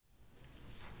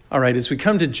All right, as we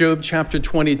come to Job chapter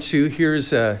 22,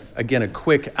 here's again a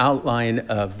quick outline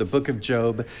of the book of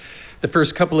Job. The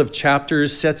first couple of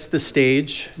chapters sets the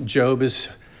stage. Job is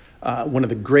one of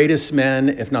the greatest men,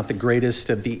 if not the greatest,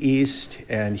 of the East,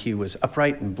 and he was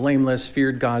upright and blameless,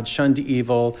 feared God, shunned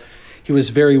evil. He was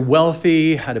very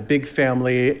wealthy, had a big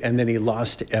family, and then he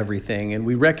lost everything. And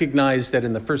we recognize that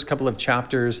in the first couple of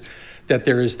chapters that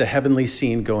there is the heavenly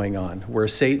scene going on, where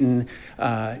Satan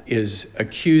is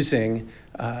accusing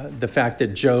the fact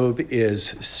that Job is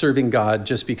serving God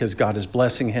just because God is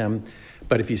blessing him.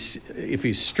 But if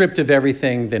he's stripped of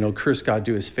everything, then he'll curse God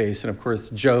to his face. And of course,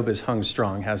 Job has hung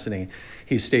strong, hasn't he?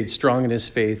 He stayed strong in his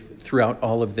faith throughout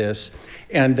all of this.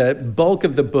 And the bulk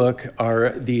of the book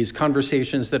are these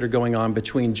conversations that are going on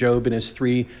between Job and his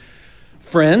three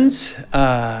friends,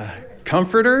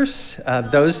 comforters,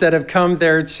 those that have come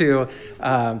there to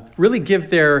really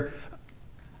give their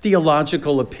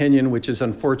theological opinion, which is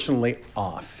unfortunately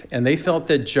off. And they felt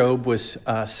that Job was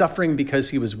suffering because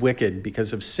he was wicked,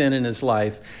 because of sin in his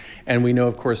life. And we know,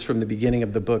 of course, from the beginning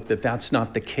of the book that that's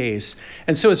not the case.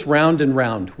 And so it's round and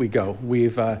round we go.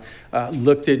 We've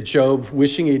looked at Job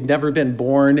wishing he'd never been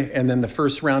born. And then the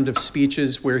first round of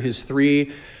speeches where his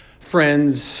three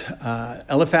friends,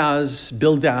 Eliphaz,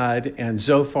 Bildad, and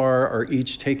Zophar, are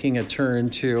each taking a turn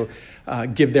to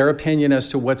give their opinion as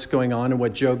to what's going on and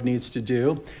what Job needs to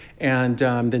do. And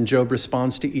then Job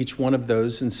responds to each one of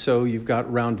those. And so you've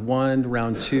got round one,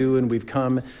 round two, and we've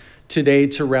come today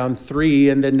to round three.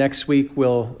 And then next week,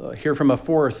 we'll hear from a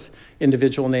fourth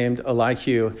individual named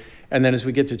Elihu. And then as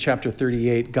we get to chapter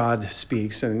 38, God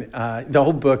speaks. And the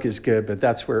whole book is good, but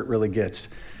that's where it really gets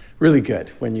really good,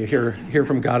 when you hear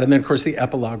from God. And then, of course, the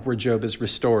epilogue where Job is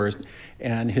restored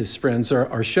and his friends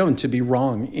are shown to be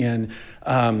wrong in,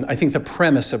 I think, the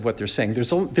premise of what they're saying.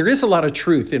 There is a lot of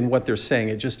truth in what they're saying.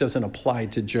 It just doesn't apply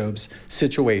to Job's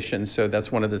situation. So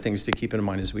that's one of the things to keep in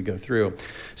mind as we go through.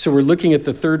 So we're looking at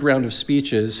the third round of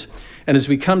speeches. And as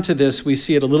we come to this, we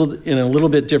see it in a little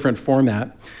bit different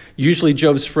format. Usually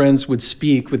Job's friends would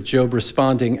speak with Job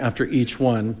responding after each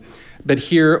one. But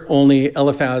here only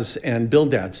Eliphaz and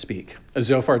Bildad speak.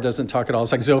 Zophar doesn't talk at all.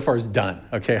 It's like Zophar's done.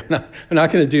 Okay, I'm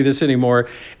not going to do this anymore.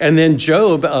 And then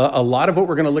Job, a lot of what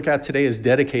we're going to look at today is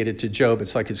dedicated to Job.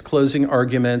 It's like his closing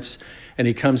arguments, and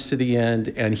he comes to the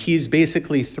end, and he's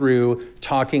basically through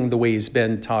talking the way he's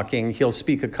been talking. He'll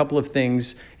speak a couple of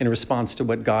things in response to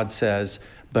what God says,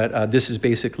 but this is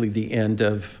basically the end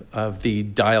of the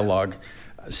dialogue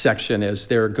section as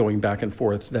they're going back and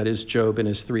forth. That is Job and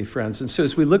his three friends. And so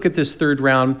as we look at this third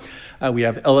round, we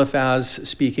have Eliphaz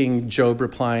speaking, Job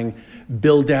replying,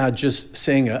 Bildad just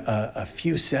saying a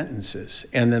few sentences,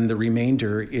 and then the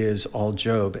remainder is all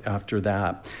Job after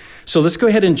that. So let's go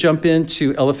ahead and jump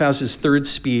into Eliphaz's third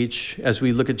speech as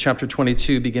we look at chapter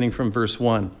 22, beginning from verse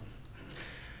 1.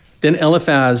 Then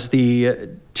Eliphaz the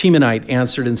Temanite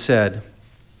answered and said,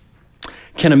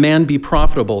 "Can a man be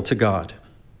profitable to God?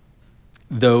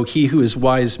 Though he who is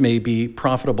wise may be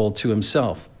profitable to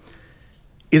himself.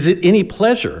 Is it any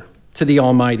pleasure to the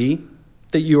Almighty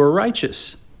that you are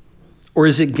righteous? Or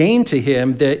is it gain to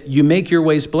him that you make your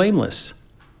ways blameless?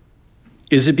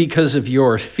 Is it because of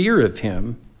your fear of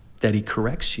him that he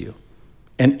corrects you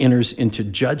and enters into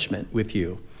judgment with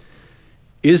you?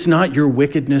 Is not your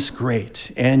wickedness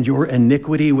great and your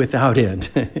iniquity without end?"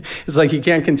 It's like he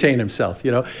can't contain himself,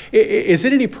 you know. Is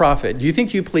it any profit? Do you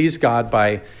think you please God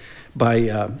by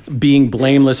being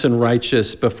blameless and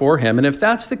righteous before him? And if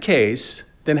that's the case,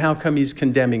 then how come he's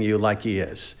condemning you like he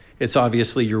is? It's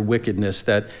obviously your wickedness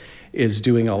that is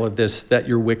doing all of this, that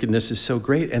your wickedness is so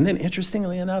great. And then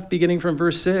interestingly enough, beginning from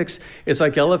verse 6, it's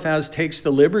like Eliphaz takes the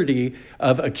liberty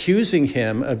of accusing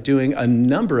him of doing a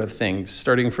number of things,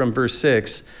 starting from verse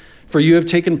 6. "For you have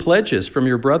taken pledges from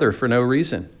your brother for no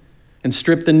reason, and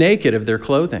stripped the naked of their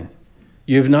clothing.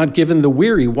 You have not given the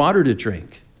weary water to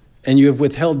drink, and you have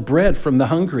withheld bread from the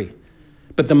hungry.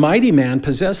 But the mighty man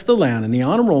possessed the land, and the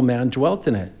honorable man dwelt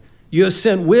in it. You have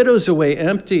sent widows away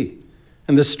empty,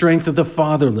 and the strength of the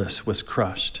fatherless was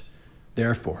crushed.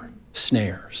 Therefore,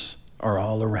 snares are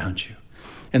all around you,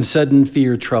 and sudden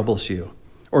fear troubles you,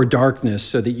 or darkness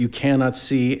so that you cannot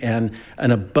see, and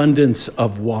an abundance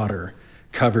of water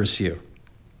covers you."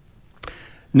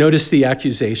 Notice the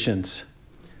accusations.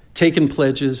 Taken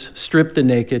pledges, stripped the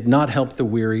naked, not helped the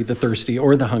weary, the thirsty,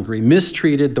 or the hungry,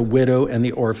 mistreated the widow and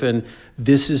the orphan.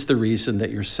 This is the reason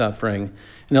that you're suffering.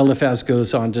 And Eliphaz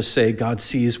goes on to say, God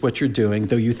sees what you're doing,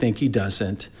 though you think he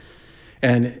doesn't.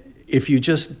 And if you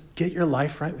just get your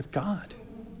life right with God,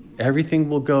 everything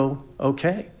will go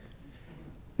okay.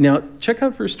 Now, check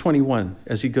out verse 21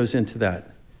 as he goes into that.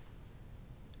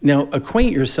 Now,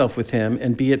 acquaint yourself with him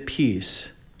and be at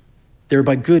peace.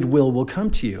 Thereby goodwill will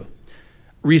come to you.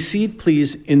 Receive,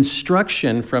 please,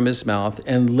 instruction from his mouth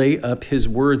and lay up his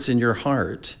words in your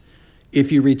heart. If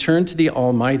you return to the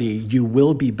Almighty, you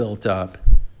will be built up.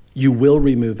 You will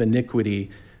remove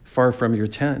iniquity far from your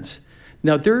tents.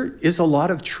 Now, there is a lot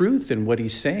of truth in what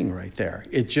he's saying right there.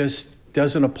 It just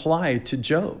doesn't apply to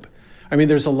Job. I mean,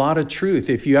 there's a lot of truth.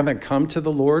 If you haven't come to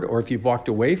the Lord, or if you've walked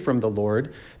away from the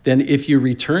Lord, then if you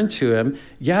return to him,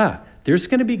 there's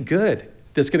going to be good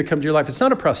that's going to come to your life. It's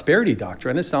not a prosperity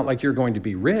doctrine. It's not like you're going to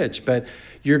be rich, but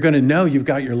you're going to know you've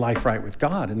got your life right with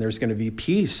God, and there's going to be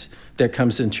peace that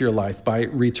comes into your life by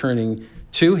returning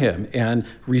to him and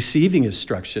receiving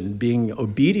instruction, being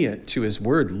obedient to his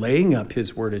word, laying up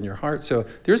his word in your heart. So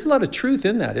there's a lot of truth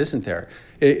in that, isn't there?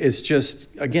 It's just,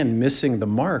 again, missing the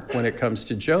mark when it comes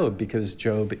to Job, because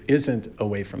Job isn't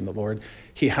away from the Lord.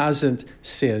 He hasn't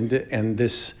sinned, and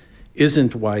this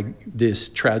isn't why this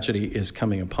tragedy is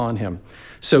coming upon him.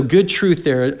 So good truth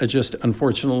there, just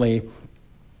unfortunately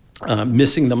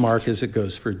missing the mark as it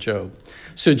goes for Job.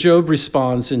 So Job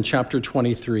responds in chapter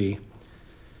 23.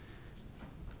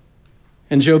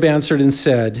 And Job answered and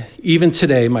said, even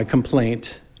today my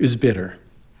complaint is bitter.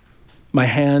 My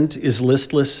hand is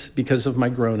listless because of my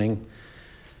groaning.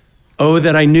 Oh,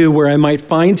 that I knew where I might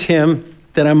find him,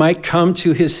 that I might come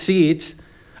to his seat.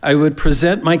 I would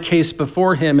present my case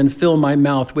before him and fill my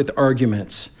mouth with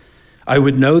arguments. I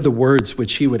would know the words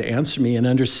which he would answer me and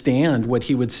understand what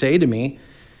he would say to me.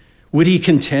 Would he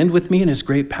contend with me in his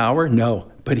great power?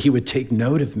 No, but he would take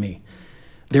note of me.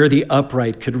 There the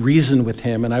upright could reason with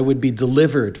him, and I would be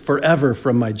delivered forever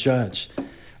from my judge.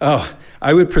 Oh,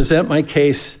 I would present my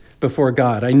case before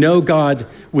God. I know God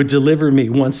would deliver me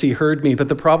once he heard me, but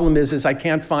the problem is I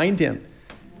can't find him.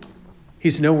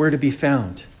 He's nowhere to be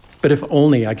found. But if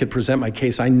only I could present my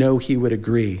case, I know he would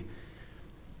agree.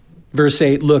 Verse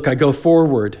 8, look, I go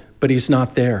forward, but he's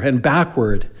not there, and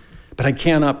backward, but I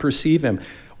cannot perceive him.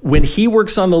 When he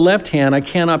works on the left hand, I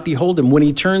cannot behold him. When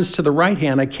he turns to the right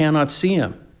hand, I cannot see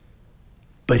him.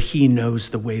 But he knows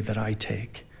the way that I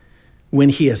take. When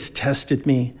he has tested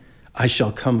me, I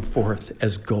shall come forth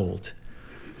as gold.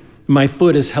 My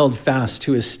foot is held fast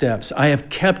to his steps. I have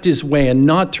kept his way and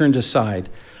not turned aside.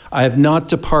 I have not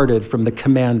departed from the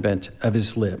commandment of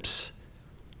his lips.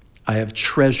 I have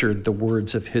treasured the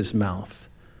words of his mouth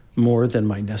more than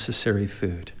my necessary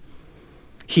food.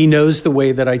 He knows the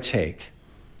way that I take.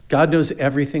 God knows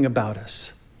everything about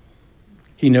us.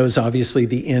 He knows, obviously,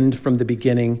 the end from the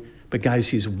beginning, but guys,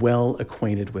 he's well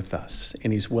acquainted with us,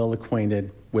 and he's well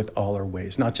acquainted with all our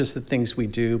ways, not just the things we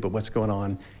do, but what's going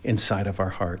on inside of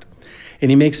our heart.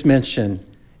 And he makes mention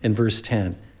in verse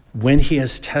 10, when he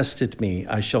has tested me,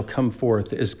 I shall come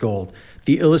forth as gold.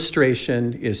 The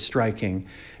illustration is striking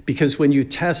because when you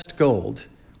test gold,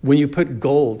 when you put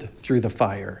gold through the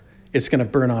fire, it's going to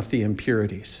burn off the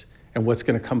impurities. And what's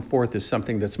going to come forth is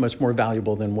something that's much more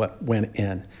valuable than what went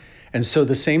in. And so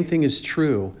the same thing is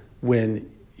true when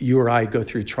you or I go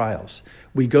through trials.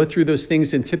 We go through those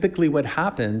things, and typically what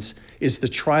happens is the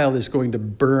trial is going to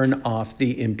burn off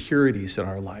the impurities in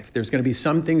our life. There's going to be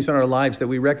some things in our lives that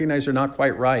we recognize are not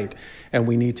quite right, and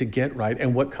we need to get right.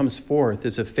 And what comes forth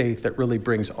is a faith that really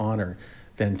brings honor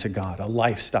then to God, a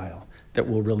lifestyle that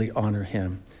will really honor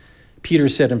him. Peter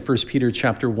said in 1 Peter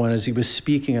chapter 1, as he was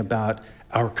speaking about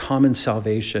our common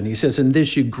salvation, he says, in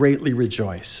this you greatly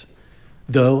rejoice,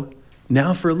 though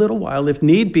now for a little while, if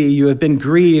need be, you have been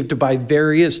grieved by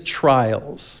various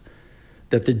trials,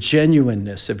 that the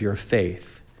genuineness of your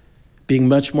faith, being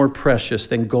much more precious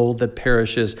than gold that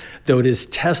perishes, though it is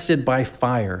tested by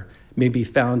fire, may be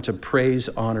found to praise,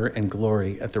 honor, and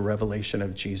glory at the revelation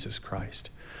of Jesus Christ.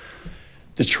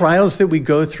 The trials that we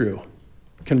go through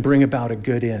can bring about a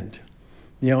good end.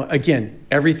 You know, again,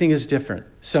 everything is different.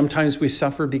 Sometimes we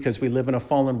suffer because we live in a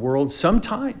fallen world.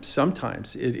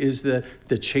 Sometimes it is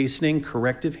the chastening,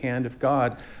 corrective hand of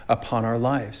God upon our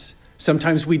lives.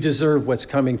 Sometimes we deserve what's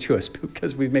coming to us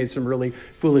because we've made some really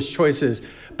foolish choices.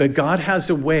 But God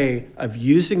has a way of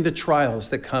using the trials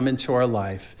that come into our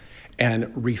life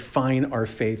and refine our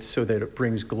faith so that it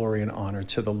brings glory and honor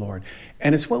to the Lord.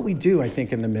 And it's what we do, I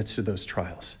think, in the midst of those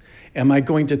trials. Am I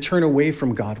going to turn away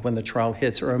from God when the trial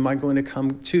hits, or am I going to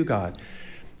come to God?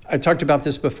 I talked about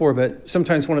this before, but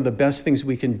sometimes one of the best things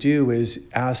we can do is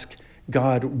ask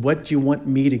God, what do you want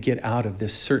me to get out of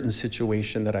this certain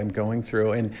situation that I'm going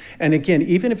through? And again,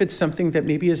 even if it's something that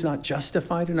maybe is not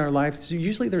justified in our lives,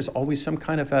 usually there's always some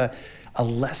kind of a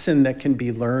lesson that can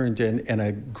be learned and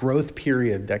a growth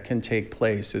period that can take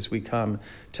place as we come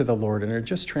to the Lord and are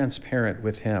just transparent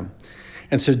with him.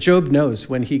 And so Job knows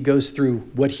when he goes through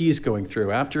what he's going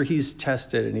through, after he's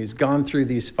tested and he's gone through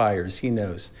these fires, he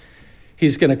knows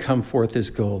he's going to come forth as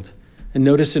gold. And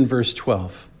notice in verse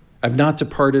 12, I've not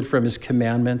departed from his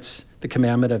commandments, the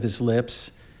commandment of his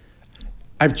lips.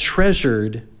 I've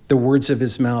treasured the words of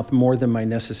his mouth more than my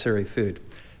necessary food.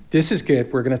 This is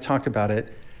good. We're going to talk about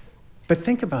it. But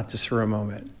think about this for a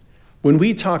moment. When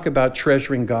we talk about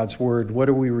treasuring God's word, what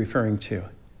are we referring to?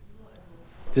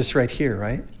 This right here,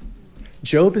 right?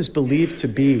 Job is believed to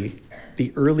be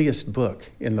the earliest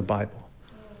book in the Bible.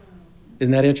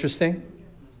 Isn't that interesting?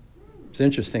 It's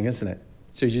interesting, isn't it?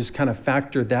 So you just kind of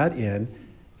factor that in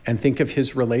and think of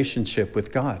his relationship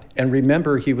with God. And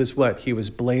remember, he was what? He was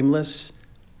blameless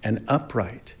and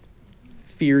upright,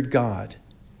 feared God,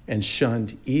 and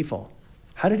shunned evil.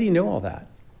 How did he know all that?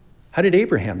 How did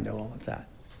Abraham know all of that?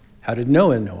 How did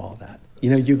Noah know all that? You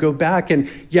know, you go back and,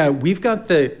 yeah, we've got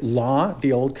the law,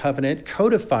 the old covenant,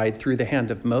 codified through the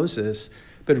hand of Moses,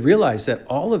 but realize that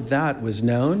all of that was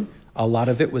known. A lot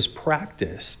of it was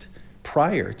practiced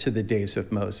prior to the days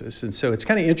of Moses. And so it's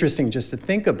kind of interesting just to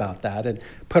think about that and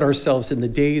put ourselves in the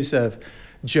days of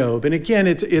Job. And again,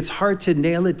 it's hard to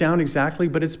nail it down exactly,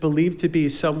 but it's believed to be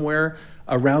somewhere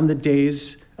around the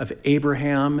days of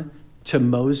Abraham to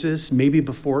Moses, maybe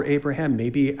before Abraham,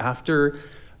 maybe after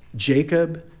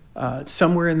Jacob,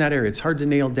 somewhere in that area. It's hard to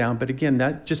nail down, but again,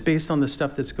 that just based on the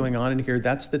stuff that's going on in here,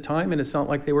 that's the time, and it's not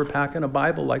like they were packing a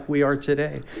Bible like we are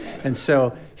today. And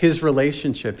so his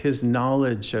relationship, his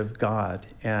knowledge of God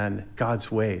and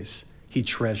God's ways, he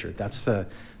treasured. That's the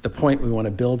point we want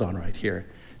to build on right here.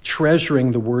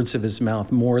 Treasuring the words of his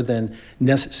mouth more than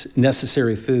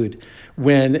necessary food.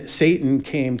 When Satan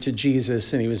came to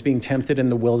Jesus and he was being tempted in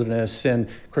the wilderness, and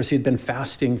of course he'd been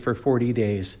fasting for 40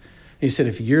 days, he said,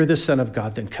 if you're the Son of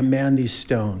God, then command these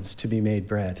stones to be made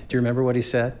bread. Do you remember what he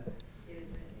said?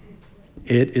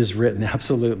 It is written,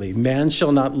 absolutely. Man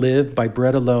shall not live by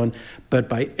bread alone, but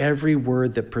by every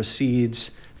word that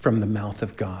proceeds from the mouth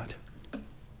of God.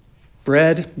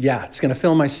 Bread, yeah, it's going to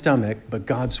fill my stomach, but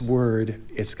God's word,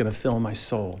 it's going to fill my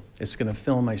soul. It's going to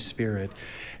fill my spirit.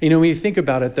 You know, when you think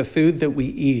about it, the food that we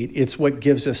eat, it's what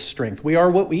gives us strength. We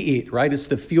are what we eat, right? It's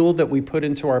the fuel that we put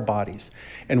into our bodies.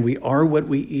 And we are what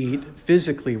we eat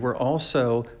physically. We're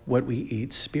also what we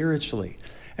eat spiritually.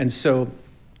 And so,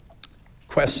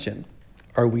 question,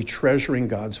 are we treasuring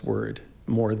God's word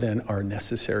more than our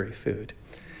necessary food?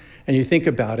 And you think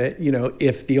about it, you know,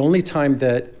 if the only time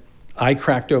that I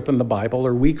cracked open the Bible,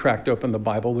 or we cracked open the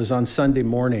Bible, was on Sunday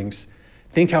mornings,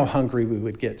 think how hungry we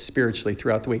would get spiritually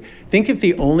throughout the week. Think if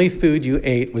the only food you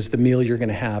ate was the meal you're going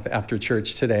to have after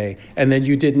church today, and then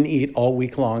you didn't eat all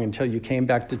week long until you came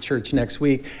back to church next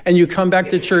week, and you come back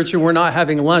to church and we're not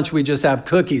having lunch, we just have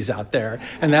cookies out there,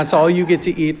 and that's all you get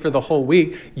to eat for the whole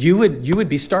week. You would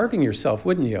be starving yourself,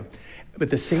 wouldn't you? But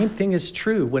the same thing is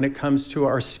true when it comes to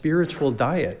our spiritual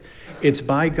diet. It's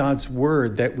by God's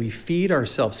word that we feed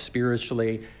ourselves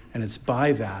spiritually, and it's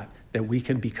by that we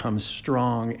can become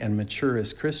strong and mature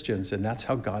as Christians. And that's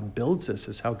how God builds us,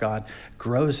 is how God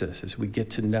grows us, as we get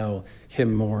to know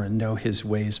him more and know his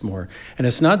ways more. And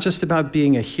it's not just about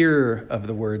being a hearer of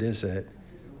the word, is it?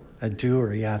 A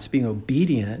doer, yeah. It's being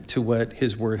obedient to what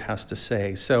his word has to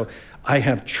say. So I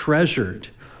have treasured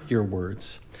your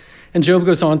words. And Job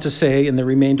goes on to say in the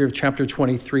remainder of chapter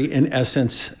 23, in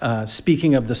essence,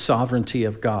 speaking of the sovereignty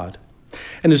of God.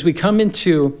 And as we come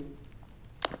into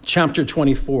chapter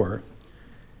 24,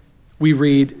 we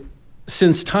read,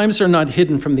 since times are not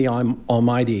hidden from the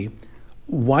Almighty,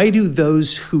 why do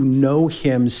those who know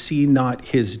him see not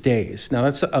his days? Now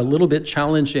that's a little bit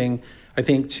challenging, I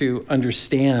think, to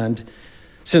understand.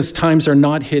 Since times are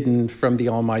not hidden from the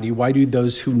Almighty, why do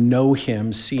those who know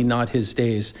him see not his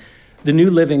days? The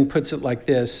New Living puts it like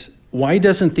this: why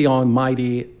doesn't the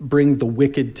Almighty bring the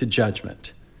wicked to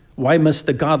judgment? Why must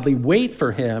the godly wait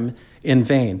for him in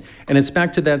vain? And it's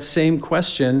back to that same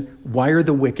question: why are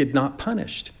the wicked not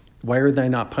punished? Why are they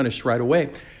not punished right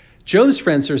away? Job's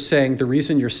friends are saying the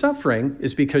reason you're suffering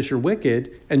is because you're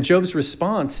wicked, and Job's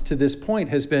response to this point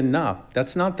has been, no,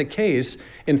 that's not the case.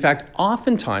 In fact,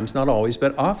 oftentimes, not always,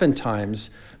 but oftentimes,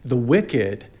 the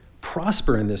wicked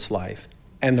prosper in this life,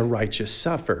 and the righteous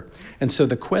suffer. And so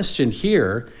the question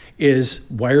here is,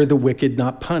 why are the wicked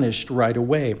not punished right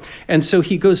away? And so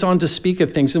he goes on to speak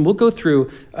of things, and we'll go through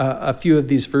a few of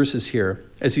these verses here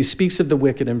as he speaks of the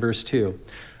wicked in verse 2.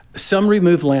 Some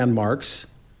remove landmarks.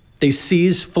 They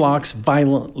seize flocks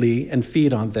violently and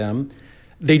feed on them.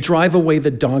 They drive away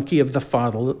the donkey of the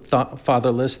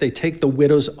fatherless. They take the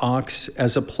widow's ox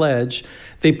as a pledge.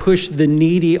 They push the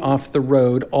needy off the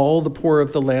road. All the poor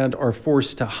of the land are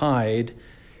forced to hide.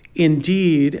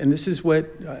 Indeed, and this is what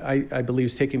I believe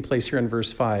is taking place here in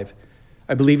verse 5,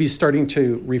 I believe he's starting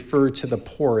to refer to the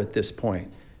poor at this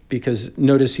point, because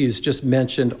notice he's just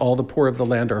mentioned all the poor of the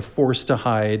land are forced to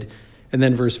hide, And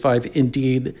then verse 5,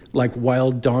 indeed, like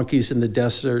wild donkeys in the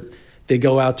desert, they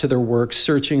go out to their work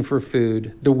searching for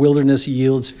food. The wilderness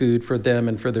yields food for them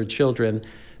and for their children.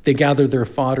 They gather their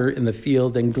fodder in the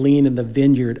field and glean in the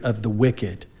vineyard of the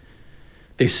wicked.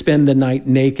 They spend the night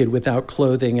naked without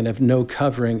clothing and have no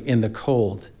covering in the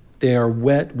cold. They are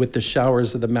wet with the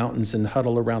showers of the mountains and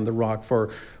huddle around the rock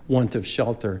for want of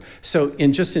shelter. So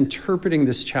in just interpreting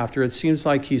this chapter, it seems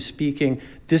like he's speaking,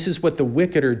 this is what the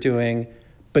wicked are doing,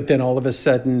 but then all of a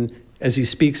sudden, as he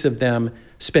speaks of them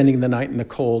spending the night in the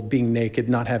cold, being naked,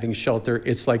 not having shelter,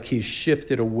 it's like he's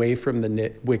shifted away from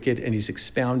the wicked and he's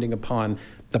expounding upon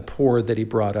the poor that he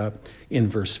brought up in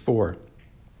verse 4.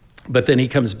 But then he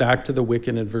comes back to the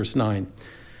wicked in verse 9.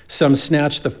 Some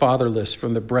snatch the fatherless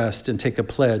from the breast and take a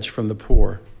pledge from the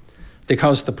poor. They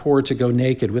cause the poor to go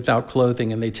naked without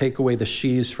clothing, and they take away the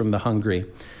sheaves from the hungry.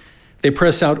 They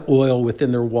press out oil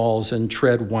within their walls and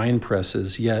tread wine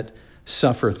presses, yet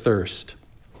suffer thirst.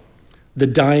 The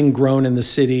dying groan in the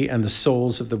city, and the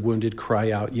souls of the wounded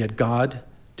cry out, yet God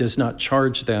does not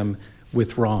charge them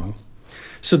with wrong.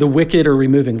 So the wicked are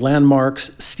removing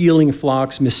landmarks, stealing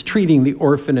flocks, mistreating the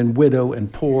orphan and widow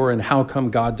and poor, and how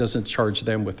come God doesn't charge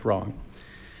them with wrong?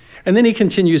 And then he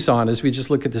continues on as we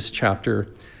just look at this chapter.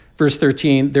 Verse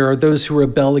 13, there are those who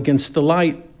rebel against the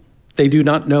light. They do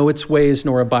not know its ways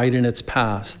nor abide in its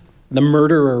paths. The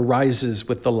murderer rises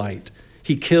with the light.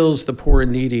 He kills the poor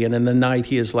and needy, and in the night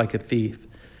he is like a thief.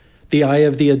 The eye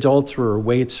of the adulterer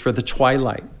waits for the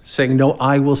twilight, saying, no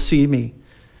eye will see me.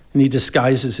 And he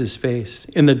disguises his face.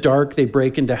 In the dark, they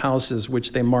break into houses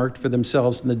which they marked for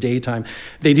themselves in the daytime.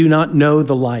 They do not know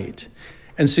the light.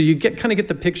 And so you kind of get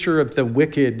the picture of the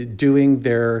wicked doing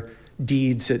their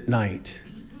deeds at night,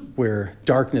 where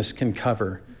darkness can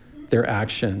cover their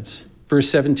actions. Verse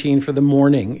 17, for the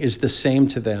morning is the same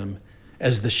to them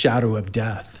as the shadow of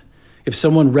death. If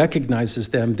someone recognizes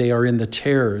them, they are in the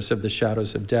terrors of the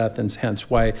shadows of death, and hence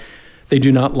why they do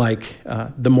not like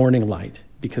the morning light,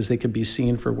 because they can be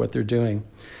seen for what they're doing.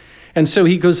 And so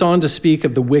he goes on to speak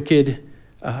of the wicked,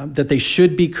 that they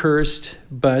should be cursed,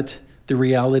 but the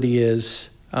reality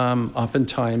is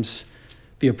oftentimes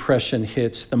the oppression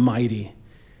hits the mighty.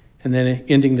 And then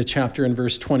ending the chapter in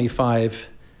verse 25,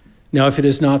 now if it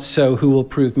is not so, who will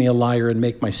prove me a liar and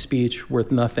make my speech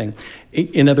worth nothing?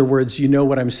 In other words, you know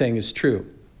what I'm saying is true.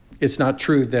 It's not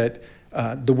true that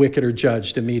the wicked are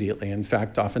judged immediately. In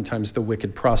fact, oftentimes the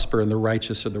wicked prosper and the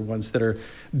righteous are the ones that are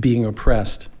being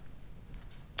oppressed.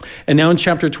 And now in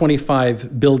chapter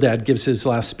 25, Bildad gives his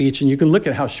last speech, and you can look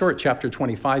at how short chapter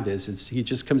 25 is. He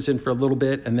just comes in for a little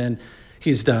bit and then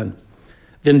he's done.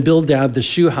 Then Bildad the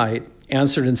Shuhite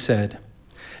answered and said,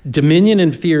 dominion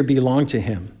and fear belong to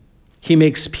him. He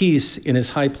makes peace in his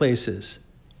high places.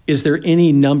 Is there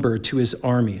any number to his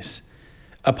armies?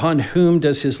 Upon whom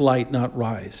does his light not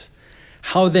rise?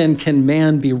 How then can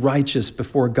man be righteous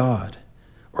before God?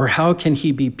 Or how can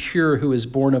he be pure who is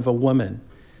born of a woman?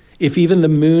 If even the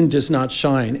moon does not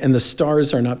shine and the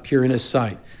stars are not pure in his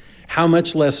sight, how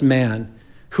much less man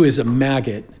who is a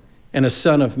maggot and a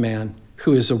son of man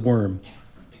who is a worm?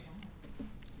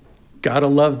 Gotta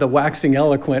love the waxing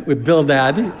eloquent with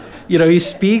Bildad. You know, he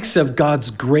speaks of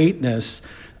God's greatness.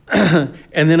 And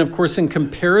then, of course, in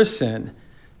comparison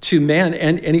to man,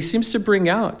 and he seems to bring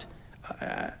out,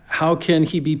 how can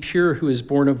he be pure who is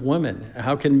born of woman?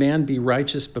 How can man be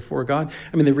righteous before God?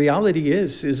 I mean, the reality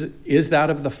is that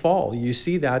of the fall. You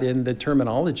see that in the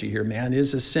terminology here. Man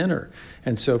is a sinner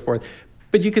and so forth.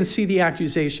 But you can see the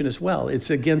accusation as well. It's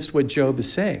against what Job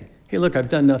is saying. Hey, look, I've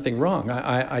done nothing wrong.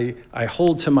 I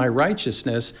hold to my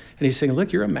righteousness. And he's saying,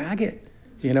 look, you're a maggot.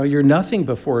 You know, you're nothing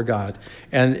before God.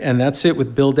 And that's it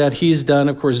with Bildad. He's done.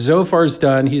 Of course, Zophar's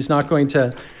done. He's not going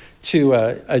to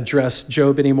address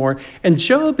Job anymore. And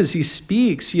Job, as he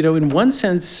speaks, you know, in one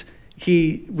sense,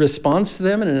 he responds to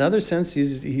them. And in another sense,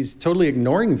 he's totally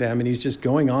ignoring them. And he's just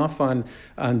going off on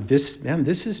this, man,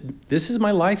 this is my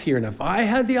life here. And if I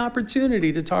had the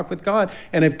opportunity to talk with God,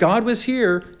 and if God was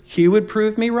here, he would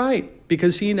prove me right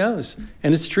because he knows.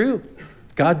 And it's true.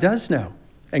 God does know.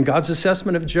 And God's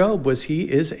assessment of Job was he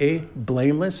is a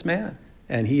blameless man.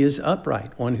 And he is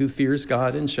upright, one who fears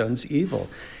God and shuns evil.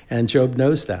 And Job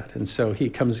knows that. And so he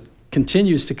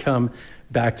continues to come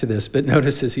back to this. But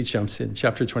notice as he jumps in,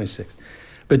 chapter 26.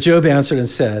 But Job answered and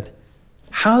said,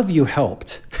 how have you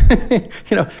helped?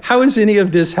 How has any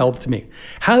of this helped me?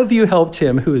 How have you helped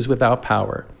him who is without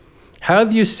power? How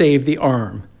have you saved the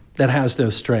arm that has no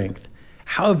strength?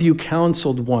 How have you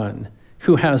counseled one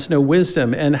who has no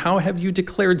wisdom? And how have you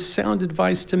declared sound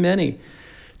advice to many?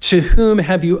 To whom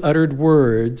have you uttered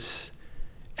words,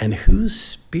 and whose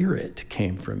spirit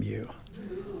came from you?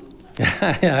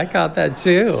 I got that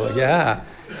too, yeah.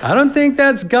 I don't think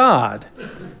that's God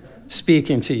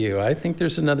speaking to you. I think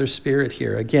there's another spirit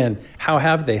here. Again, how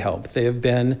have they helped? They have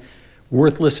been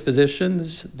worthless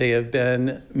physicians. They have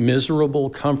been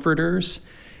miserable comforters.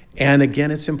 And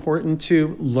again, it's important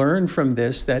to learn from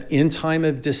this that in time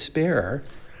of despair,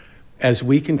 as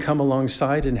we can come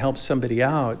alongside and help somebody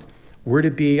out, we're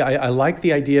to be, I like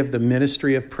the idea of the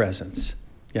ministry of presence.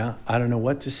 Yeah, I don't know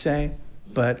what to say,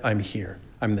 but I'm here.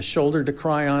 I'm the shoulder to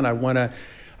cry on. I want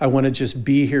to just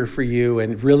be here for you.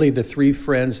 And really the three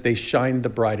friends, they shined the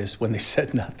brightest when they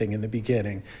said nothing in the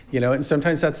beginning, and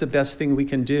sometimes that's the best thing we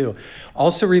can do.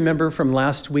 Also remember from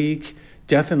last week,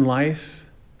 death and life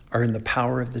are in the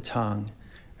power of the tongue,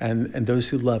 and those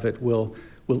who love it will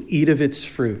eat of its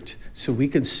fruit. So we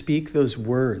can speak those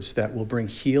words that will bring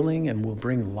healing and will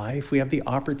bring life. We have the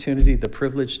opportunity, the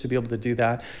privilege to be able to do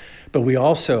that. But we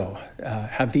also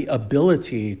have the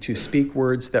ability to speak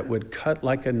words that would cut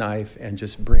like a knife and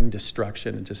just bring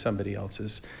destruction into somebody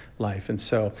else's life. And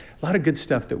so a lot of good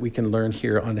stuff that we can learn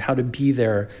here on how to be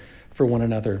there for one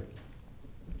another.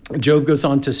 Job goes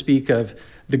on to speak of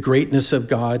the greatness of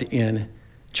God in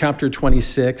chapter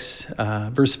 26,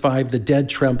 verse 5, the dead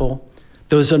tremble,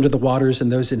 those under the waters and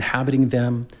those inhabiting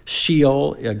them.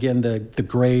 Sheol, again, the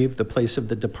grave, the place of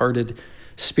the departed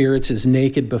spirits, is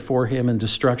naked before him, and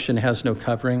destruction has no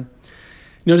covering.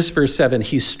 Notice verse 7,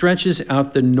 he stretches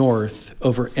out the north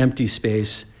over empty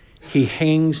space. He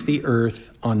hangs the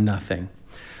earth on nothing.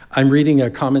 I'm reading a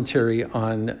commentary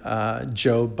on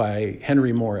Job by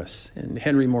Henry Morris. And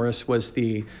Henry Morris was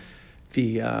the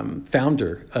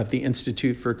founder of the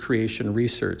Institute for Creation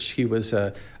Research. He was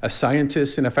a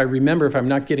scientist, and if I'm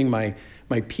not getting my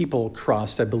people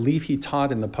crossed, I believe he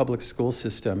taught in the public school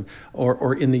system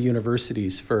or in the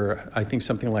universities for, I think,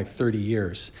 something like 30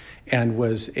 years, and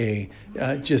was he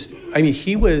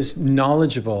was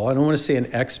knowledgeable. I don't want to say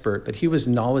an expert, but he was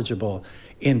knowledgeable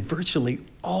in virtually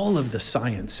all of the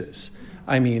sciences.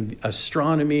 I mean,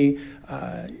 astronomy,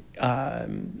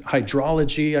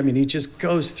 hydrology. He just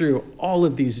goes through all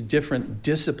of these different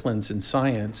disciplines in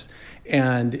science.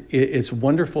 And it's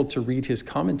wonderful to read his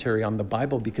commentary on the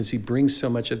Bible because he brings so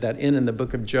much of that in the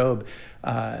book of Job.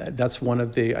 That's one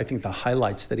of the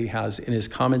highlights that he has in his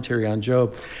commentary on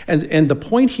Job. And the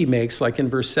point he makes, like in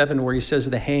verse 7, where he says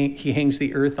he hangs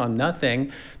the earth on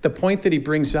nothing, the point that he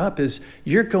brings up is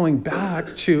you're going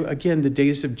back to, again, the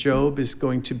days of Job is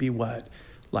going to be what?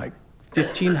 Like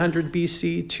 1500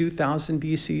 BC, 2000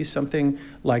 BC, something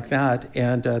like that.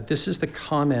 And this is the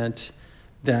comment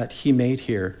that he made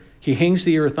here. He hangs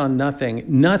the earth on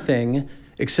nothing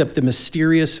except the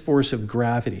mysterious force of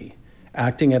gravity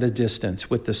acting at a distance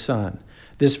with the sun.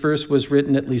 This verse was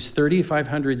written at least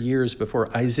 3,500 years before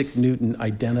Isaac Newton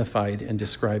identified and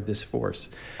described this force.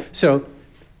 So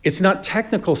it's not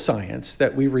technical science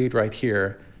that we read right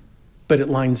here, but it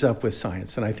lines up with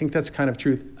science. And I think that's kind of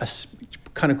true,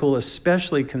 kind of cool,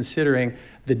 especially considering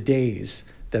the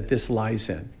days that this lies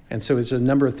in. And so there's a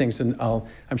number of things, and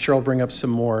I'm sure I'll bring up some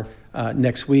more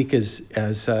next week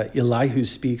as Elihu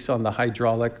speaks on the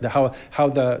hydraulic, how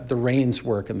the rains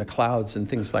work and the clouds and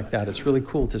things like that. It's really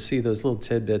cool to see those little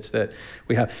tidbits that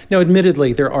we have. Now,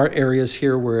 admittedly, there are areas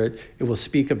here where it will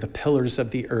speak of the pillars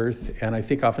of the earth, and I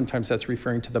think oftentimes that's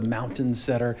referring to the mountains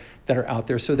that are out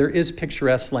there. So there is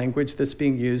picturesque language that's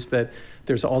being used, but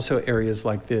there's also areas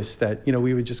like this that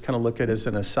we would just kind of look at as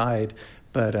an aside.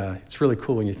 But it's really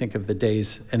cool when you think of the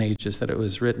days and ages that it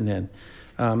was written in.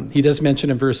 He does mention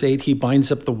in verse 8, he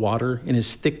binds up the water in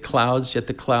his thick clouds, yet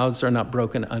the clouds are not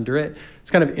broken under it.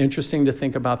 It's kind of interesting to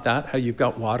think about that, how you've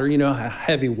got water. You know how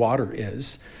heavy water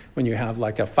is when you have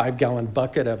like a 5-gallon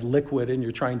bucket of liquid and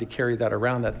you're trying to carry that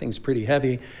around. That thing's pretty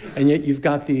heavy. And yet you've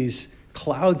got these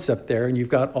clouds up there and you've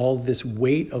got all this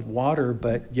weight of water,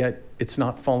 but yet it's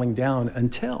not falling down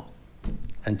until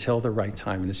the right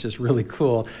time. And it's just really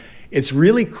cool. It's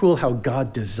really cool how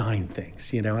God designed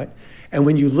things, And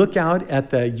when you look out at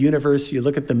the universe, you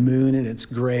look at the moon and it's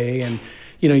gray, and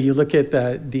you look at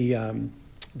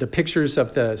the pictures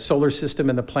of the solar system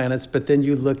and the planets, but then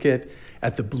you look at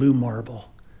the blue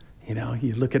marble,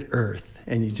 you look at Earth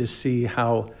and you just see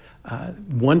how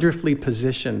wonderfully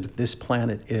positioned this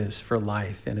planet is for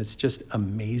life. And it's just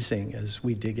amazing as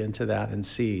we dig into that and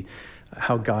see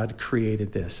how God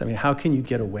created this. How can you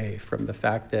get away from the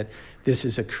fact that this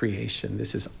is a creation?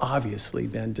 This has obviously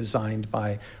been designed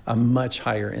by a much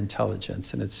higher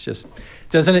intelligence. And it's just,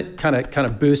 doesn't it kind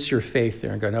of boost your faith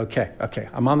there and going, okay,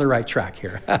 I'm on the right track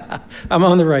here. I'm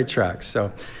on the right track.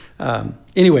 So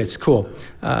anyway, it's cool.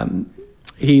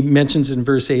 He mentions in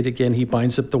verse 8 again, he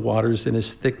binds up the waters in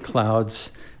his thick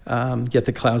clouds. yet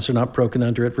the clouds are not broken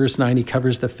under it. Verse 9, he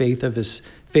covers the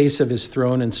face of his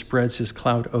throne and spreads his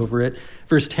cloud over it.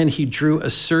 Verse 10, he drew a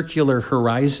circular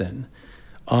horizon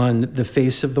on the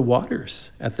face of the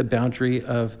waters at the boundary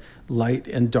of light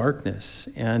and darkness.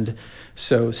 And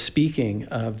so speaking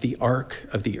of the arc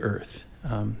of the earth,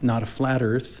 not a flat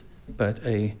earth, but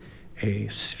a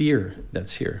sphere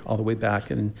that's here all the way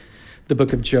back in the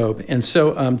book of Job. And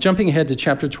so jumping ahead to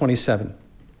chapter 27.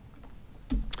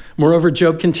 Moreover,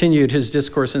 Job continued his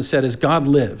discourse and said, as God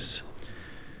lives,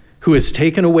 who has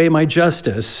taken away my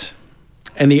justice,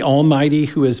 and the Almighty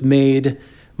who has made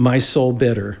my soul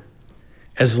bitter,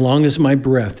 as long as my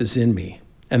breath is in me,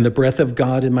 and the breath of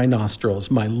God in my nostrils,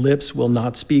 my lips will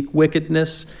not speak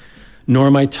wickedness,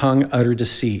 nor my tongue utter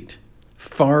deceit.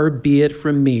 Far be it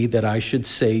from me that I should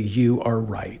say you are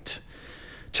right.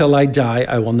 Till I die,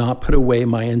 I will not put away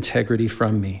my integrity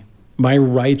from me. My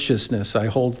righteousness I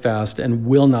hold fast and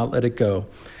will not let it go.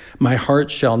 My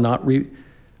heart shall not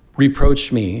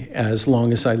reproach me as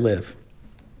long as I live.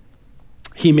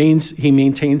 He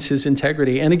maintains his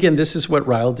integrity. And again, this is what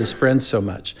riled his friends so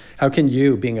much. How can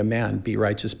you, being a man, be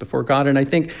righteous before God? And I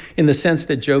think in the sense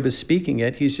that Job is speaking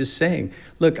it, he's just saying,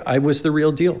 look, I was the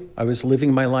real deal. I was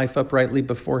living my life uprightly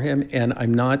before him, and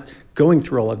I'm not going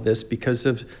through all of this because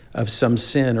of some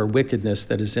sin or wickedness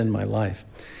that is in my life.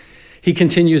 He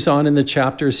continues on in the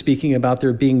chapter speaking about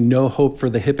there being no hope for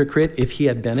the hypocrite if he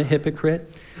had been a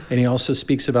hypocrite. And he also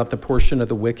speaks about the portion of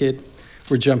the wicked.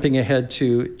 We're jumping ahead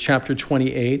to chapter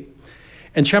 28.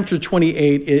 And chapter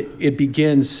 28, it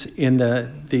begins in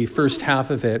the first half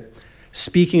of it,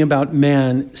 speaking about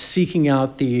man seeking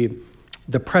out the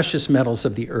precious metals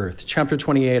of the earth. Chapter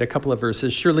 28, a couple of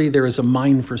verses. Surely there is a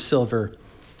mine for silver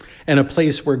and a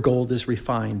place where gold is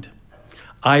refined.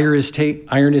 Iron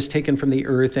is taken from the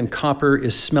earth, and copper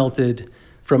is smelted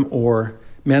from ore.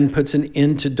 Man puts an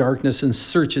end to darkness and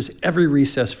searches every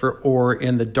recess for ore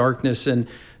in the darkness and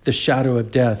the shadow of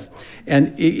death.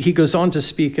 And he goes on to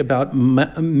speak about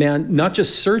man not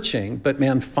just searching, but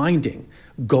man finding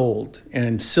gold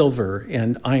and silver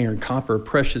and iron, copper,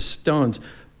 precious stones.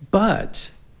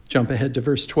 But, jump ahead to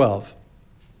verse 12.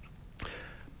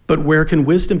 But where can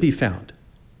wisdom be found?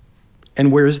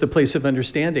 And where is the place of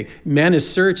understanding? Man has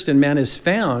searched and man has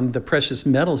found the precious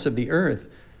metals of the earth.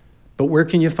 But where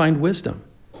can you find wisdom?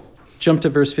 Jump to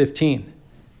verse 15.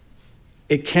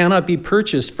 It cannot be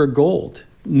purchased for gold,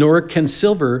 nor can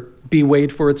silver be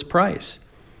weighed for its price.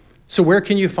 So where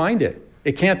can you find it?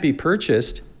 It can't be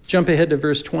purchased. Jump ahead to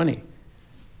verse 20.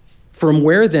 From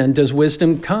where then does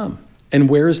wisdom come? And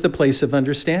where is the place of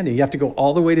understanding? You have to go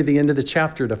all the way to the end of the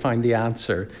chapter to find the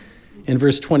answer. In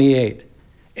verse 28,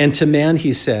 and to man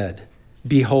he said,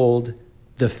 behold,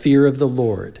 the fear of the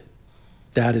Lord,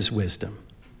 that is wisdom.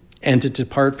 And to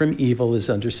depart from evil is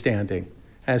understanding.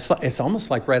 And it's almost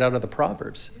like right out of the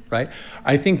Proverbs, right?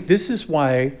 I think this is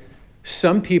why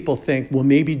some people think, well,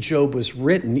 maybe Job was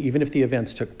written, even if the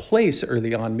events took place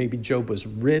early on, maybe Job was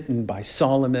written by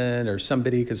Solomon or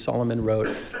somebody, because Solomon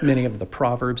wrote many of the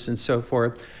Proverbs and so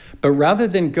forth. But rather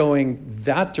than going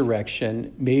that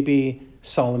direction, maybe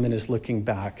Solomon is looking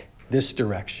back this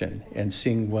direction and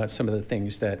seeing what some of the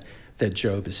things that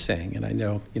Job is saying. And I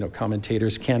know,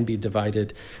 commentators can be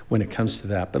divided when it comes to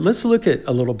that. But let's look at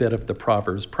a little bit of the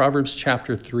Proverbs. Proverbs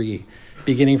chapter 3,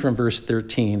 beginning from verse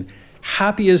 13.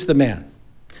 Happy is the man.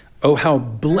 Oh, how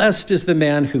blessed is the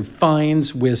man who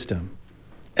finds wisdom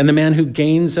and the man who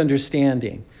gains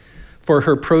understanding. For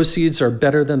her proceeds are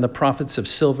better than the profits of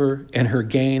silver, and her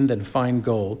gain than fine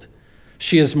gold.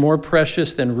 She is more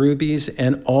precious than rubies,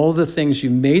 and all the things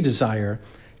you may desire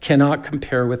cannot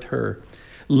compare with her.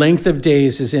 Length of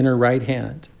days is in her right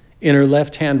hand. In her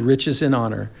left hand, riches and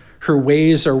honor. Her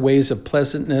ways are ways of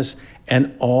pleasantness,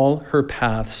 and all her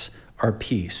paths are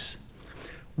peace.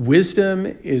 Wisdom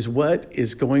is what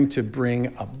is going to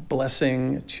bring a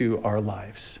blessing to our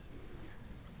lives.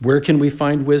 Where can we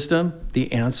find wisdom?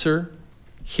 The answer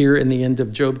here in the end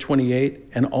of Job 28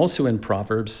 and also in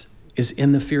Proverbs is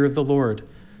in the fear of the Lord.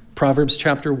 Proverbs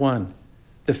chapter 1,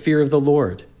 the fear of the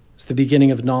Lord is the beginning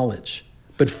of knowledge,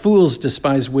 but fools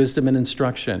despise wisdom and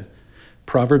instruction.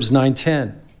 Proverbs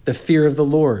 9:10, the fear of the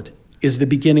Lord is the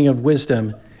beginning of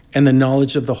wisdom, and the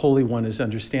knowledge of the Holy One is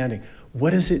understanding.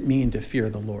 What does it mean to fear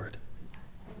the Lord?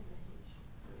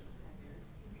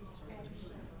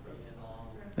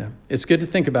 Yeah. It's good to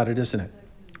think about it, isn't it?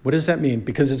 What does that mean?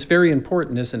 Because it's very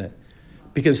important, isn't it?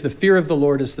 Because the fear of the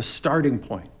Lord is the starting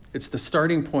point. It's the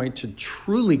starting point to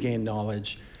truly gain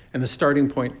knowledge and the starting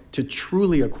point to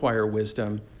truly acquire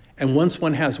wisdom. And once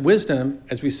one has wisdom,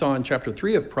 as we saw in chapter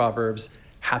 3 of Proverbs,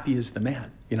 happy is the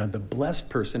man. The blessed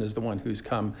person is the one who's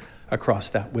come across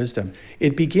that wisdom.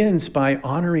 It begins by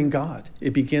honoring God.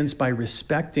 It begins by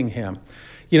respecting him.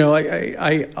 You know,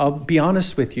 I'll be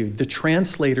honest with you. The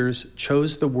translators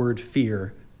chose the word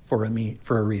fear for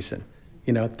a reason.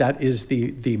 You know, that is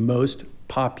the most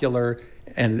popular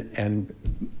and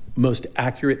most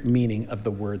accurate meaning of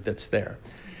the word that's there.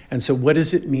 And so what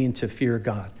does it mean to fear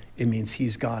God? It means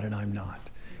he's God and I'm not.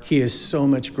 He is so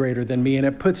much greater than me. And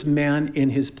it puts man in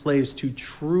his place to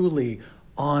truly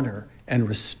honor and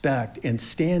respect and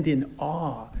stand in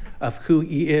awe of who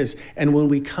he is. And when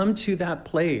we come to that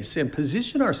place and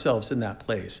position ourselves in that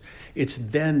place, it's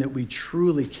then that we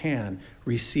truly can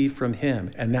receive from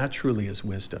him. And that truly is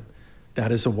wisdom.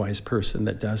 That is a wise person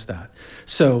that does that.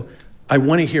 So I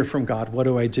want to hear from God. What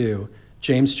do I do?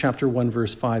 James chapter 1,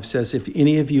 verse 5 says, if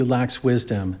any of you lacks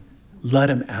wisdom, let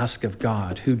him ask of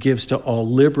God, who gives to all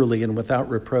liberally and without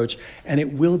reproach, and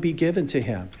it will be given to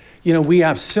him. You know, we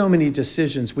have so many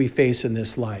decisions we face in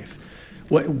this life.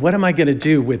 What am I going to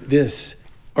do with this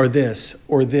or this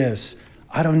or this?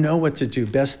 I don't know what to do.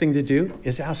 Best thing to do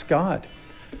is ask God.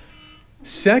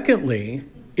 Secondly,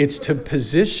 it's to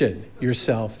position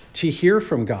yourself to hear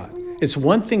from God. It's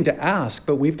one thing to ask,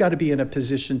 but we've got to be in a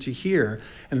position to hear.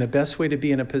 And the best way to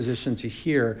be in a position to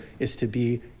hear is to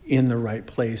be in the right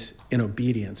place in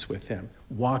obedience with him,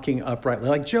 walking uprightly.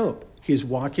 Like Job, he's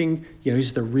walking,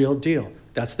 he's the real deal.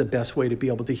 That's the best way to be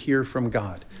able to hear from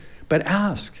God. But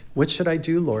ask, what should I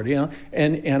do, Lord?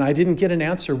 And I didn't get an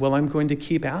answer. Well, I'm going to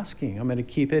keep asking. I'm going to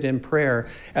keep it in prayer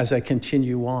as I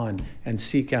continue on and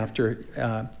seek after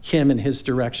him and his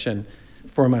direction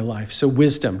for my life. So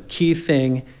wisdom, key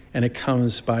thing, and it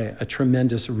comes by a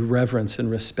tremendous reverence and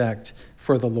respect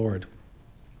for the Lord.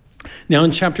 Now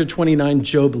in chapter 29,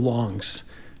 Job longs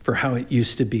for how it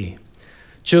used to be.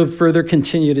 Job further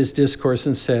continued his discourse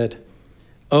and said,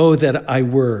 "Oh, that I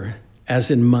were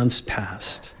as in months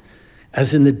past,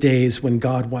 as in the days when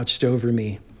God watched over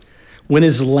me, when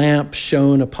his lamp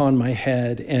shone upon my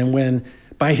head, and when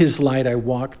by his light I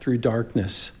walked through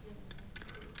darkness.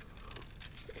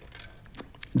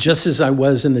 Just as I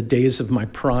was in the days of my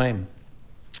prime,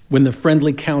 when the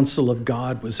friendly counsel of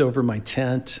God was over my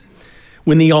tent,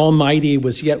 when the Almighty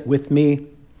was yet with me,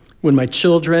 when my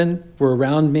children were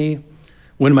around me,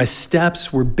 when my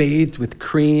steps were bathed with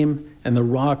cream and the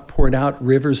rock poured out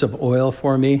rivers of oil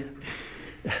for me."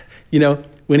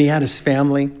 When he had his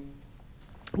family,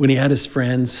 when he had his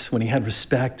friends, when he had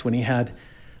respect, when he had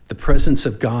the presence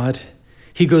of God,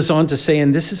 he goes on to say,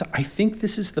 and I think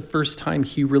this is the first time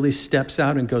he really steps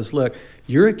out and goes, look,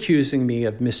 you're accusing me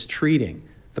of mistreating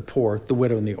the poor, the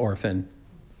widow, and the orphan,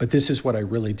 but this is what I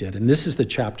really did. And this is the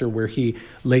chapter where he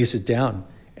lays it down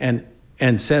and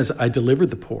says, I delivered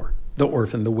the poor, the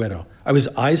orphan, the widow. I was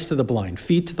eyes to the blind,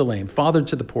 feet to the lame, father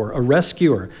to the poor, a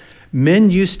rescuer. Men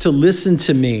used to listen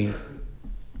to me,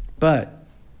 but,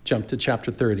 jump to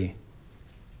chapter 30,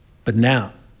 but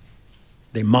now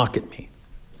they mock at me.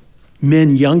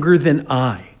 Men younger than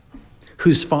I,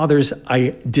 whose fathers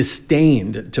I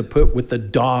disdained to put with the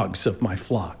dogs of my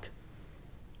flock.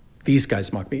 These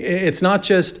guys mock me. It's not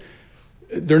just,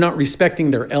 they're not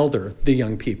respecting their elder, the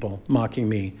young people mocking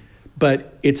me,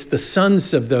 but it's the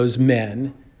sons of those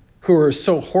men who are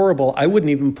so horrible, I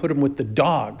wouldn't even put them with the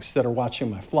dogs that are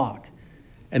watching my flock.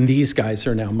 And these guys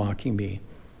are now mocking me.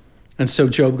 And so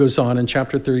Job goes on in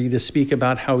chapter 30 to speak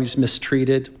about how he's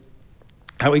mistreated,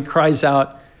 how he cries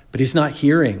out, but he's not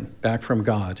hearing back from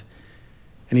God.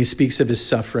 And he speaks of his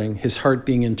suffering, his heart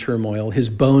being in turmoil, his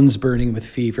bones burning with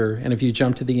fever. And if you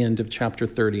jump to the end of chapter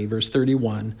 30, verse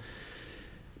 31,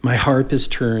 my harp is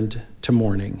turned to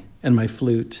mourning and my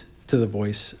flute to the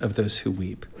voice of those who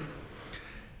weep.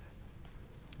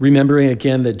 Remembering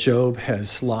again that Job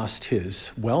has lost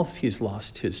his wealth, he's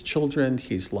lost his children,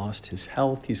 he's lost his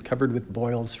health, he's covered with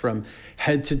boils from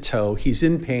head to toe, he's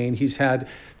in pain, he's had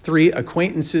 3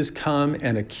 acquaintances come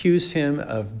and accuse him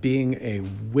of being a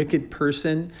wicked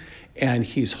person, and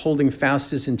he's holding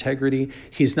fast his integrity.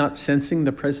 He's not sensing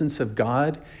the presence of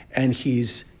God, and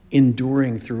he's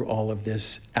enduring through all of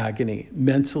this agony,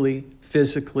 mentally,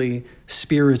 physically,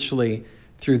 spiritually,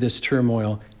 through this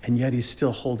turmoil, and yet he's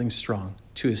still holding strong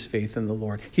to his faith in the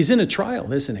Lord. He's in a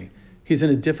trial, isn't he? He's in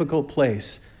a difficult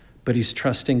place, but he's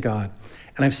trusting God.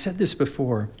 And I've said this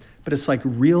before, but it's like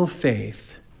real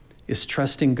faith is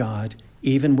trusting God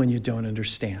even when you don't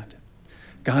understand.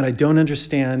 God, I don't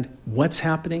understand what's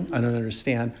happening. I don't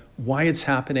understand why it's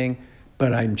happening,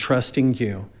 but I'm trusting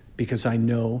you because I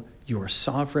know you are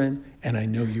sovereign and I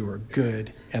know you are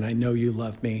good and I know you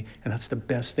love me. And that's the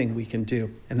best thing we can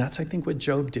do. And that's, I think, what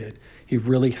Job did. He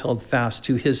really held fast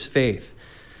to his faith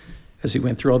as he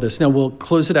went through all this. Now we'll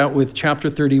close it out with chapter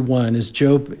 31 as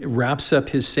Job wraps up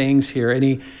his sayings here.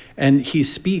 And And he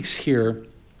speaks here,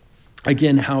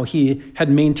 again, how he had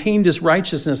maintained his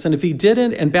righteousness. And if he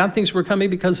didn't, and bad things were coming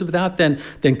because of that,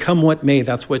 then come what may,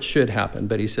 that's what should happen.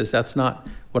 But he says, that's not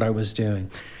what I was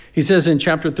doing. He says in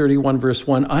chapter 31, verse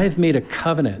 1, I have made a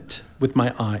covenant with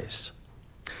my eyes.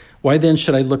 Why then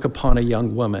should I look upon a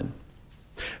young woman?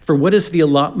 For what is the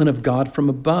allotment of God from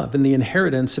above and the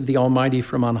inheritance of the Almighty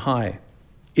from on high?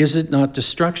 Is it not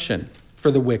destruction for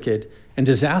the wicked and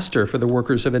disaster for the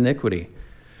workers of iniquity?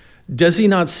 Does he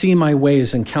not see my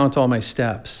ways and count all my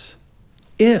steps?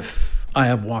 If I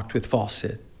have walked with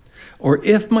falsehood, or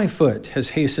if my foot has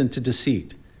hastened to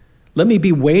deceit, let me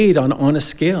be weighed on honest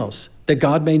scales, that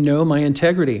God may know my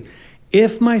integrity.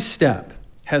 If my step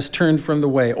has turned from the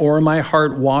way, or my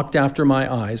heart walked after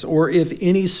my eyes, or if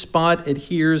any spot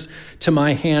adheres to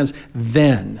my hands,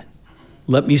 then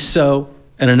let me sow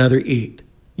and another eat.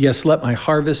 Yes, let my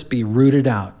harvest be rooted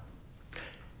out.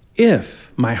 If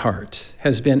my heart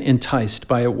has been enticed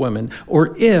by a woman,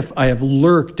 or if I have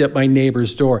lurked at my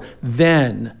neighbor's door,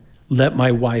 then let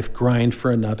my wife grind for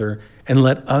another, and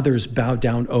let others bow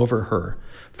down over her.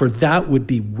 For that would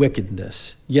be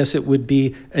wickedness. Yes, it would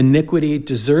be iniquity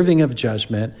deserving of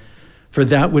judgment, for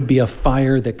that would be a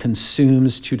fire that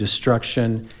consumes to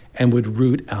destruction and would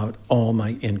root out all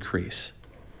my increase.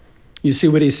 You see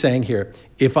what he's saying here?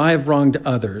 If I have wronged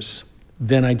others,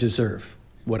 then I deserve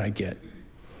what I get.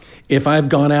 If I've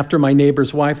gone after my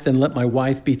neighbor's wife, then let my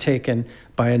wife be taken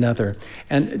by another.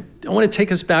 And I want to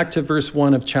take us back to verse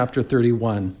 1 of chapter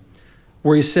 31,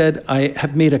 where he said, I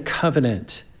have made a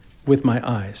covenant with my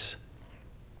eyes.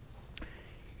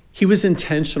 He was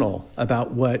intentional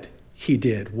about what he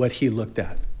did, what he looked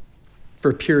at,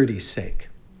 for purity's sake.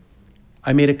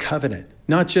 I made a covenant,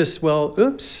 not just, well,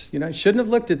 oops, I shouldn't have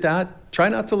looked at that. Try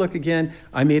not to look again.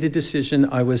 I made a decision.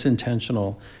 I was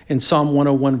intentional. In Psalm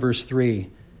 101, verse 3,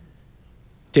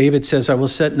 David says, I will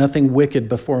set nothing wicked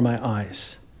before my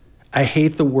eyes. I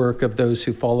hate the work of those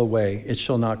who fall away. It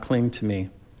shall not cling to me.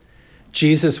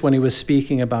 Jesus, when he was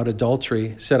speaking about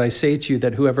adultery, said, I say to you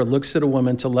that whoever looks at a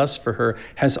woman to lust for her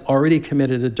has already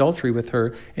committed adultery with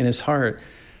her in his heart.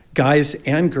 Guys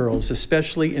and girls,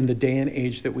 especially in the day and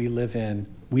age that we live in,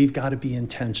 we've got to be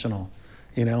intentional.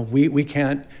 We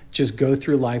can't just go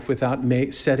through life without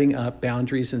setting up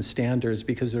boundaries and standards,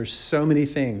 because there's so many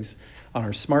things on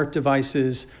our smart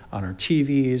devices, on our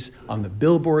TVs, on the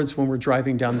billboards when we're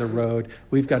driving down the road.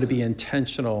 We've got to be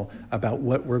intentional about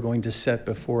what we're going to set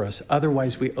before us.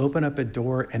 Otherwise, we open up a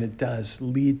door and it does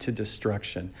lead to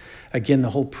destruction. Again, the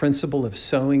whole principle of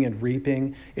sowing and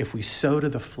reaping, if we sow to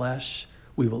the flesh,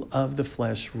 we will of the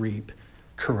flesh reap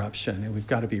corruption. And we've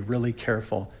got to be really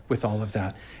careful with all of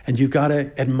that. And you've got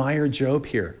to admire Job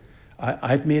here.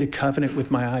 I've made a covenant with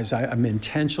my eyes. I'm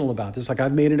intentional about this. Like,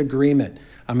 I've made an agreement.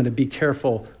 I'm going to be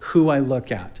careful who I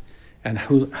look at and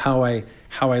how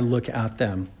I look at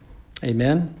them.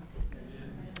 Amen?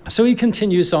 So he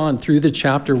continues on through the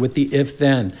chapter with the if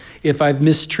then. If I've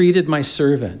mistreated my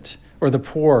servant or the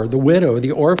poor, the widow,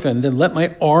 the orphan, then let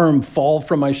my arm fall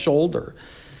from my shoulder.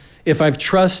 If I've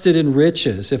trusted in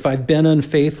riches, if I've been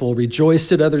unfaithful,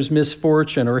 rejoiced at others'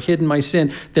 misfortune, or hidden my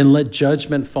sin, then let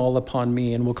judgment fall upon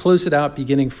me. And we'll close it out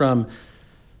beginning from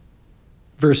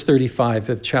verse 35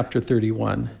 of chapter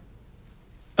 31.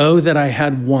 Oh, that I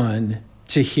had one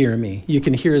to hear me. You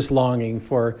can hear his longing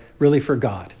for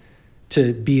God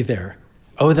to be there.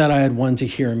 Oh, that I had one to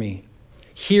hear me.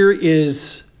 Here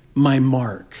is my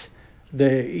mark.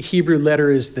 The Hebrew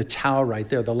letter is the tau right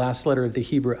there, the last letter of the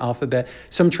Hebrew alphabet.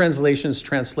 Some translations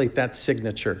translate that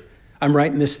signature. I'm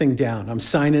writing this thing down. I'm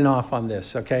signing off on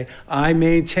this, okay? I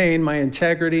maintain my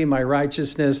integrity, my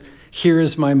righteousness. Here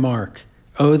is my mark.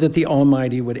 Oh, that the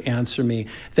Almighty would answer me,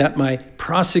 that my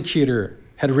prosecutor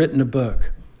had written a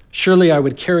book. Surely I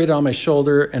would carry it on my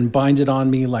shoulder and bind it on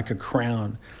me like a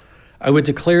crown. I would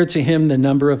declare to him the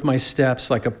number of my steps.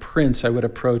 Like a prince, I would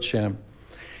approach him.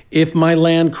 If my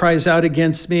land cries out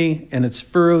against me and its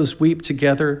furrows weep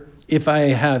together, if I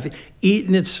have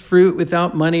eaten its fruit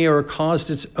without money or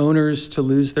caused its owners to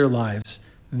lose their lives,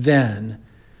 then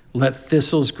let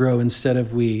thistles grow instead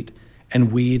of wheat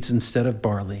and weeds instead of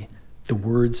barley. The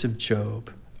words of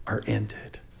Job are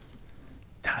ended.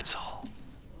 That's all.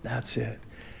 That's it.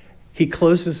 He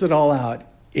closes it all out.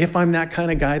 If I'm that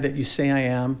kind of guy that you say I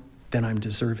am, then I'm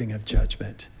deserving of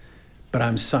judgment. But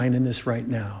I'm signing this right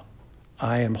now.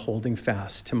 I am holding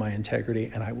fast to my integrity,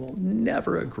 and I will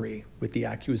never agree with the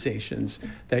accusations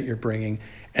that you're bringing.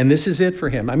 And this is it for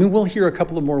him. I mean, we'll hear a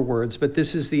couple of more words, but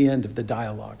this is the end of the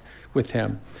dialogue with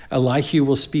him. Elihu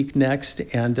will speak next,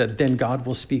 and then God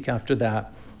will speak after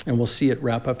that. And we'll see it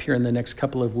wrap up here in the next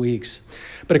couple of weeks.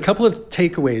 But a couple of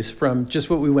takeaways from just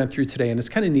what we went through today. And it's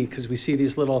kind of neat because we see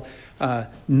these little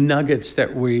nuggets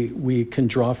that we can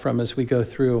draw from as we go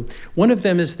through. One of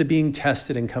them is the being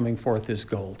tested and coming forth as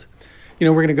gold. You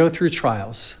know, we're going to go through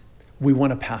trials. We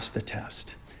want to pass the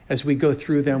test. As we go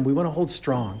through them, we want to hold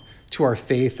strong to our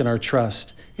faith and our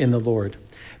trust in the Lord.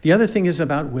 The other thing is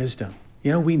about wisdom.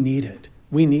 You know, we need it.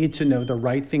 We need to know the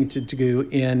right thing to do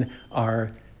in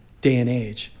our day and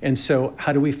age. And so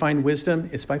how do we find wisdom?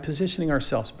 It's by positioning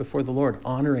ourselves before the Lord,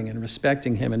 honoring and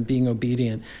respecting him and being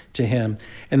obedient to him.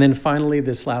 And then finally,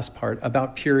 this last part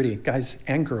about purity. Guys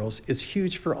and girls, it's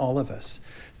huge for all of us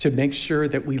to make sure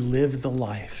that we live the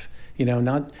life, you know,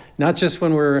 not just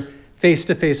when we're face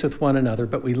to face with one another,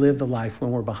 but we live the life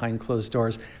when we're behind closed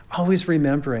doors, always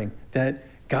remembering that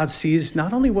God sees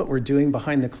not only what we're doing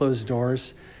behind the closed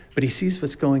doors, but he sees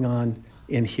what's going on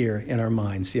in here, in our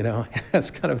minds, you know.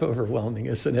 That's kind of overwhelming,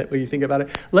 isn't it, when you think about it?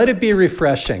 Let it be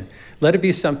refreshing. Let it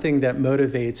be something that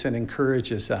motivates and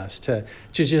encourages us to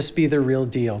just be the real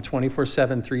deal,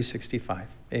 24/7, 365.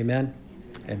 Amen?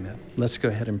 Amen. Let's go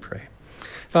ahead and pray.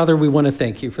 Father, we want to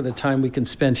thank you for the time we can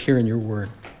spend here in your word.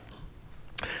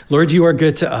 Lord, you are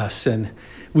good to us, and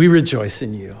we rejoice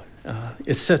in you.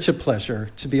 It's such a pleasure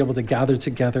to be able to gather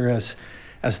together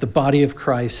as the body of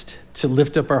Christ, to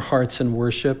lift up our hearts in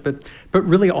worship, but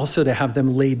really also to have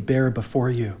them laid bare before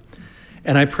you.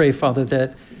 And I pray, Father,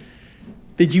 that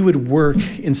you would work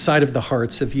inside of the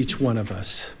hearts of each one of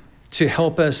us to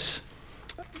help us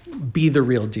be the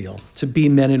real deal, to be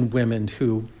men and women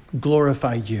who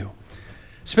glorify you,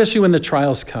 especially when the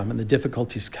trials come and the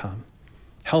difficulties come.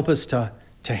 Help us to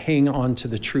hang on to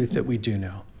the truth that we do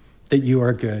know, that you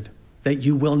are good, that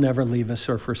you will never leave us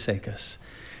or forsake us.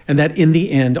 And that in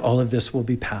the end, all of this will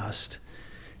be past,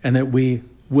 and that we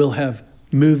will have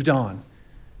moved on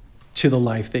to the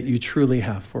life that you truly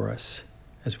have for us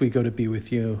as we go to be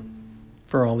with you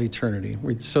for all eternity.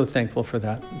 We're so thankful for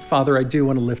that. Father, I do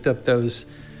want to lift up those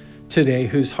today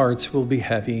whose hearts will be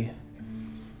heavy,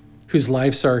 whose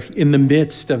lives are in the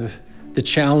midst of the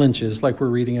challenges like we're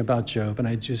reading about Job. And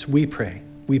we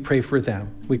pray for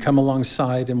them. We come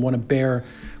alongside and want to bear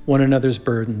one another's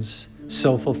burdens,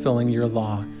 so fulfilling your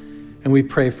law. And we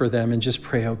pray for them and just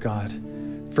pray, oh God,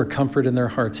 for comfort in their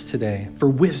hearts today, for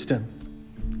wisdom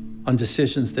on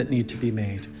decisions that need to be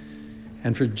made,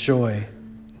 and for joy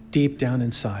deep down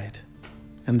inside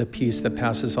and the peace that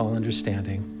passes all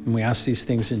understanding. And we ask these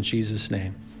things in Jesus'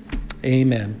 name.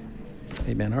 Amen.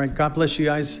 Amen. All right, God bless you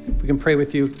guys. If we can pray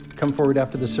with you, come forward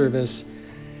after the service.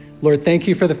 Lord, thank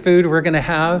you for the food we're going to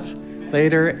have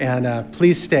later, and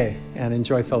please stay and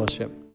enjoy fellowship.